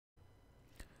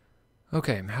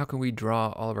Okay, how can we draw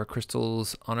all of our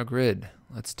crystals on a grid?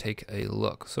 Let's take a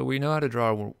look. So we know how to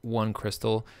draw one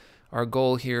crystal. Our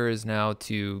goal here is now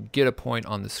to get a point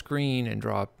on the screen and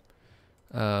draw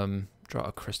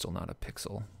a crystal, not a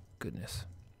pixel. Goodness.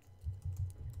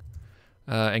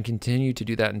 And continue to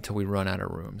do that until we run out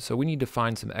of room. So we need to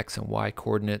find some X and Y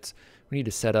coordinates. We need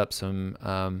to set up some,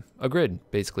 a grid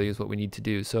basically is what we need to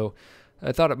do. So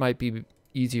I thought it might be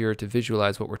easier to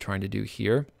visualize what we're trying to do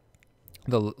here.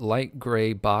 The light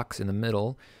gray box in the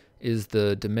middle is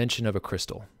the dimension of a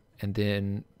crystal. And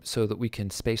then so that we can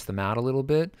space them out a little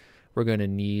bit, we're going to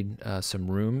need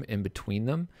some room in between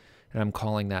them. And I'm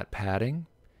calling that padding.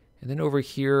 And then over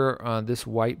here, this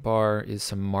white bar is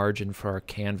some margin for our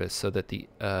canvas so that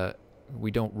we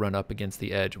don't run up against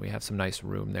the edge. We have some nice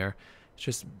room there. It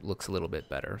just looks a little bit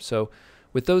better. So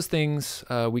with those things,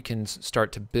 we can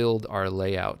start to build our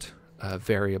layout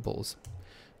variables.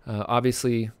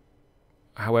 Obviously,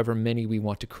 however many we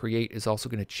want to create is also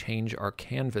going to change our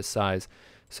canvas size.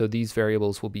 So these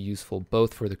variables will be useful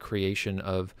both for the creation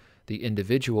of the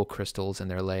individual crystals and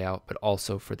their layout, but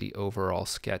also for the overall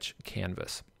sketch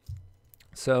canvas.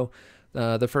 So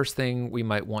the first thing we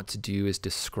might want to do is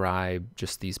describe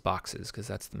just these boxes because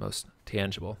that's the most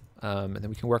tangible. And then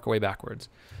we can work our way backwards.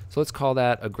 So let's call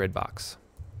that a grid box.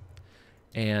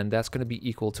 And that's going to be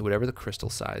equal to whatever the crystal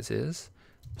size is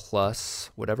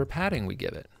plus whatever padding we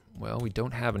give it. Well, we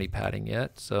don't have any padding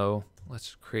yet, so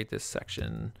let's create this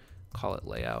section, call it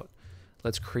layout.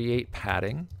 Let's create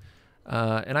padding.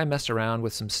 And I messed around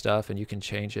with some stuff, and you can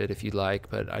change it if you'd like,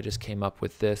 but I just came up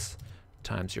with this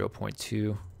times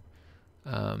 0.2,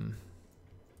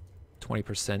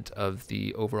 20% of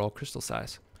the overall crystal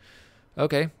size.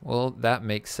 Okay, well, that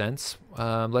makes sense.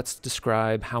 Let's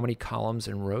describe how many columns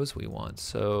and rows we want.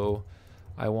 So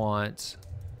I want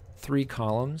 3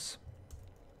 columns.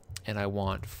 And I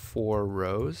want 4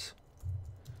 rows.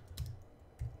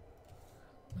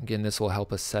 Again, this will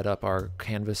help us set up our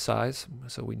canvas size,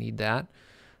 so we need that.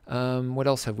 What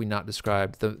else have we not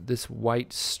described? This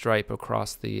white stripe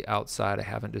across the outside, I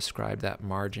haven't described that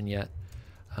margin yet.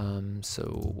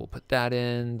 So we'll put that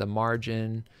in, the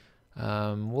margin.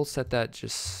 We'll set that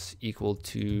just equal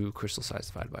to crystal size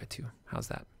divided by 2. How's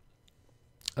that?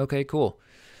 Okay, cool.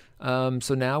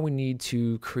 So now we need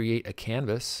to create a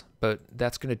canvas, but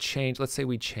that's going to change. Let's say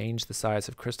we change the size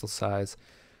of crystal size.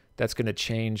 That's going to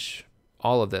change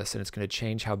all of this, and it's going to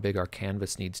change how big our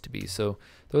canvas needs to be. So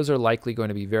those are likely going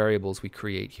to be variables we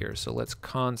create here. So let's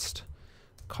const,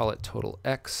 call it total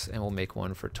X, and we'll make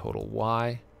one for total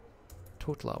Y,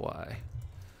 total Y.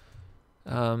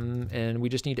 And we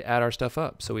just need to add our stuff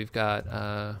up. So we've got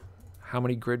how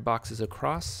many grid boxes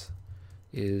across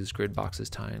is grid boxes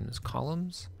times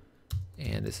columns.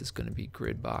 And this is going to be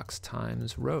grid box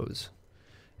times rows.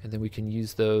 And then we can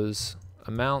use those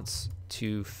amounts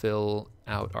to fill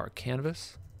out our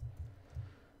canvas.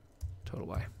 Total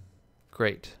Y.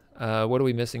 Great. What are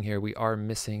we missing here? We are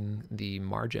missing the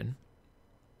margin.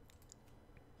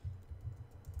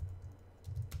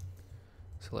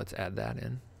 So let's add that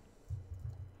in.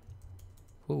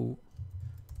 Ooh.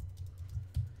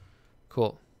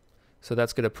 Cool. So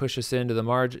that's going to push us into the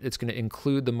margin. It's going to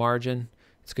include the margin.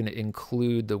 It's going to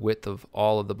include the width of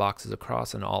all of the boxes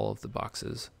across and all of the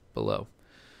boxes below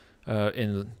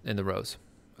in the rows.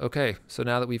 Okay, so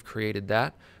now that we've created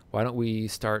that, why don't we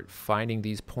start finding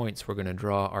these points we're going to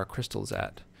draw our crystals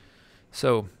at?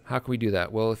 So how can we do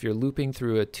that? Well, if you're looping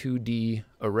through a 2D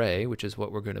array, which is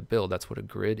what we're going to build, that's what a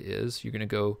grid is, you're going to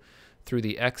go through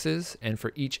the X's, and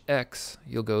for each X,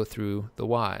 you'll go through the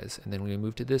Y's. And then when you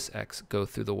move to this X, go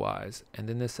through the Y's, and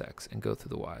then this X, and go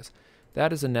through the Y's.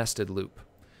 That is a nested loop.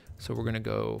 So we're going to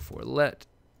go for let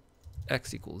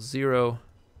X equals 0,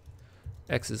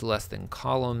 X is less than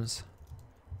columns,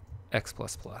 X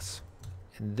plus plus.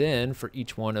 And then for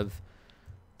each one of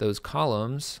those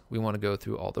columns, we want to go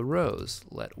through all the rows.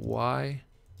 Let Y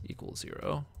equals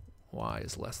 0, Y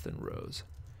is less than rows,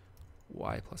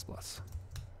 Y plus plus.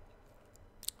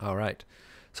 All right,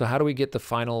 so how do we get the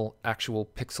final actual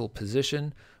pixel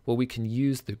position? Well, we can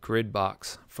use the grid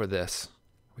box for this.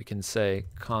 We can say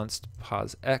const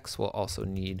pos X will also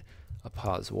need a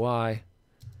pos Y.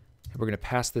 And we're going to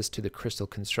pass this to the crystal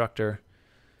constructor.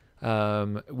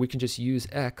 We can just use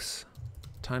X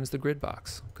times the grid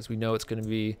box because we know it's going to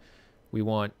be, we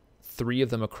want 3 of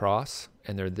them across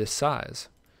and they're this size.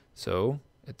 So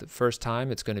at the first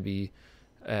time it's going to be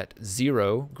at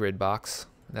 0 grid box.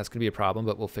 That's going to be a problem,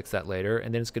 but we'll fix that later.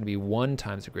 And then it's going to be 1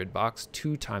 times the grid box,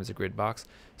 2 times the grid box.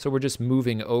 So we're just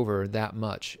moving over that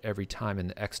much every time in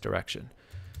the X direction.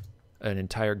 An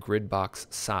entire grid box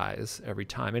size every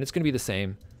time. And it's going to be the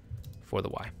same for the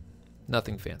Y.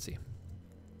 Nothing fancy.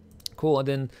 Cool, and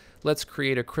then let's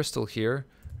create a crystal here.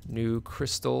 New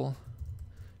crystal.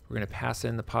 We're going to pass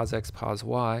in the pos.x,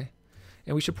 pos.y.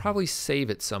 And we should probably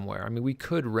save it somewhere. I mean, we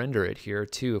could render it here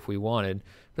too if we wanted,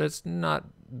 but it's not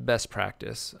best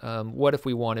practice. What if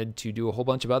we wanted to do a whole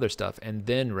bunch of other stuff and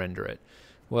then render it?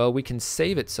 Well, we can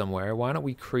save it somewhere. Why don't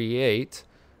we create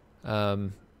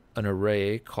an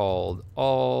array called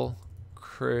all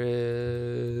crystals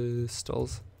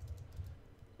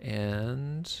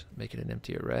and make it an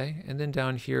empty array. And then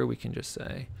down here we can just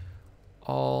say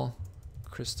all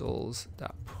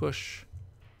crystals.push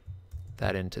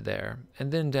that into there.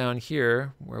 And then down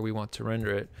here where we want to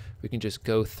render it, we can just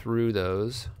go through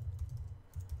those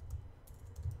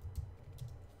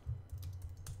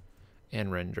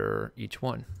and render each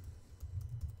one.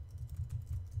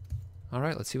 All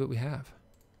right, let's see what we have.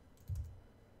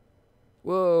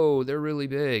 Whoa, they're really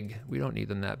big. We don't need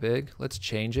them that big. Let's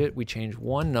change it. We change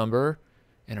one number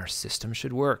and our system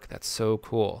should work. That's so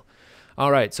cool.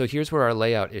 All right, so here's where our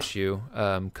layout issue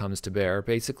comes to bear.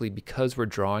 Basically, because we're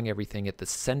drawing everything at the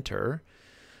center,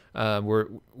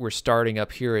 we're starting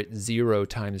up here at 0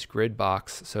 times grid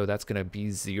box, so that's going to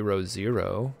be 0,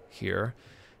 0 here,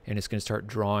 and it's going to start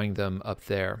drawing them up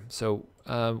there. So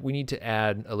we need to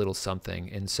add a little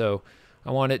something, and so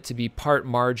I want it to be part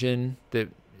margin that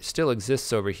still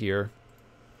exists over here.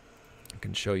 I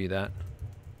can show you that.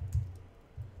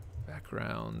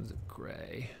 Background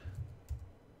gray.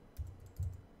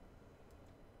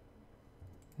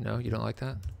 No, you don't like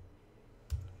that?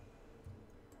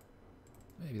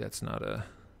 Maybe that's not a...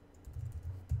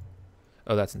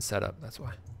 Oh, that's in setup, that's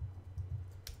why.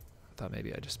 I thought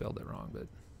maybe I just spelled it wrong, but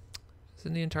it's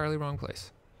in the entirely wrong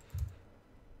place.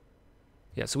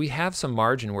 Yeah, so we have some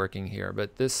margin working here,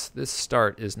 but this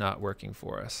start is not working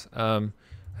for us. I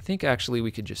think actually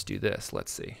we could just do this.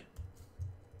 Let's see.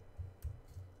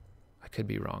 I could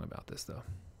be wrong about this though.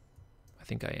 I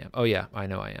think I am. Oh yeah, I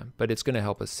know I am, but it's going to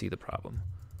help us see the problem.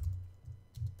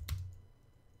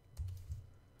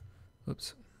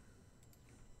 Oops.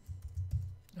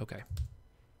 Okay.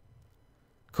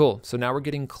 Cool. So now we're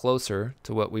getting closer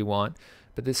to what we want,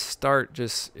 but this start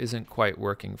just isn't quite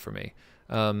working for me.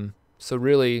 So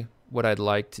really what I'd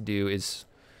like to do is,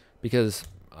 because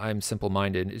I'm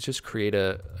simple-minded, is just create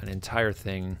an entire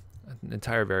thing, an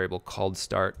entire variable called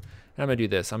start. And I'm going to do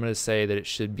this. I'm going to say that it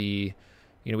should be,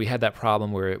 you know, we had that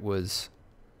problem where it was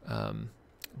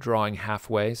drawing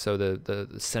halfway, so the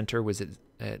center was at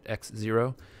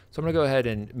x0. So I'm going to go ahead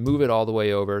and move it all the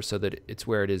way over so that it's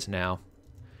where it is now.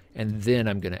 And then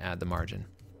I'm going to add the margin.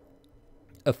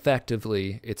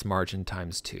 Effectively, it's margin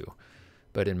times 2.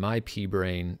 But in my pea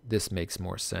brain, this makes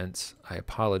more sense. I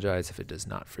apologize if it does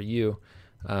not for you.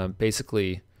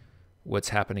 Basically, what's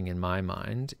happening in my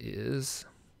mind is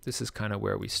this is kind of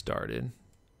where we started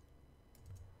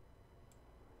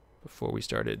before we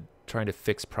started trying to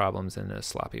fix problems in a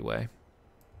sloppy way.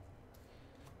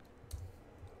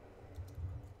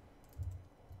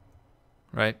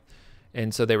 Right?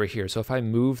 And so they were here. So if I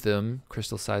move them,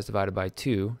 crystal size divided by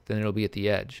 2, then it'll be at the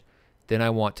edge. Then I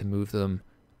want to move them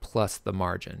plus the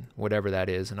margin, whatever that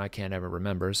is, and I can't ever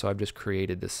remember, so I've just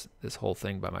created this whole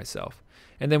thing by myself.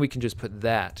 And then we can just put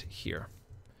that here.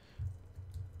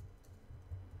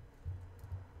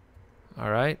 All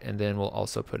right, and then we'll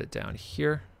also put it down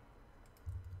here.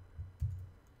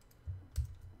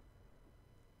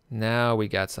 Now we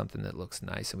got something that looks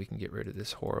nice, and we can get rid of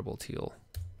this horrible teal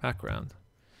background.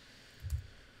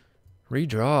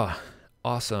 Redraw.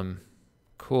 Awesome.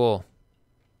 Cool.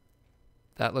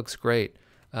 That looks great.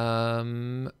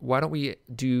 Why don't we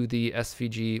do the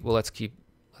SVG? Well, let's keep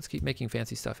making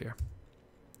fancy stuff here.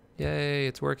 Yay,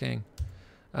 it's working.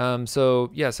 So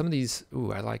yeah, some of these,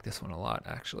 ooh, I like this one a lot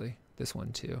actually. This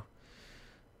one too.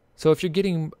 So if you're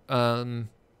getting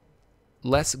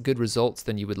less good results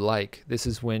than you would like, this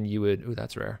is when you would, ooh,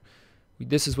 that's rare.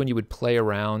 This is when you would play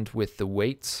around with the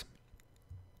weights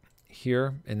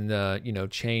here and you know,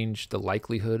 change the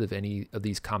likelihood of any of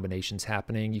these combinations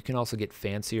happening. You can also get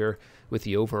fancier with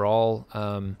the overall.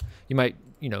 You might,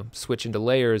 you know, switch into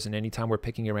layers, and anytime we're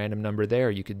picking a random number there,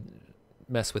 you could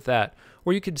mess with that.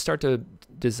 Or you could start to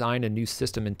design a new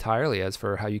system entirely as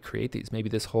for how you create these. Maybe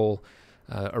this whole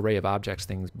array of objects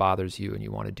things bothers you and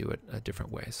you want to do it a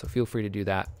different way. So feel free to do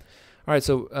that. All right,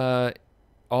 so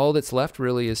all that's left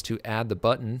really is to add the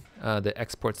button that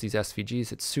exports these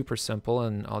SVGs. It's super simple,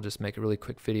 and I'll just make a really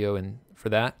quick video for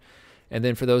that. And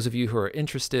then for those of you who are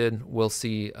interested, we'll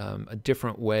see a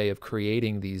different way of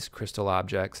creating these crystal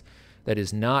objects that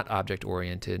is not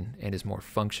object-oriented and is more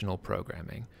functional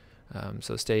programming.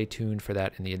 So stay tuned for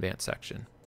that in the advanced section.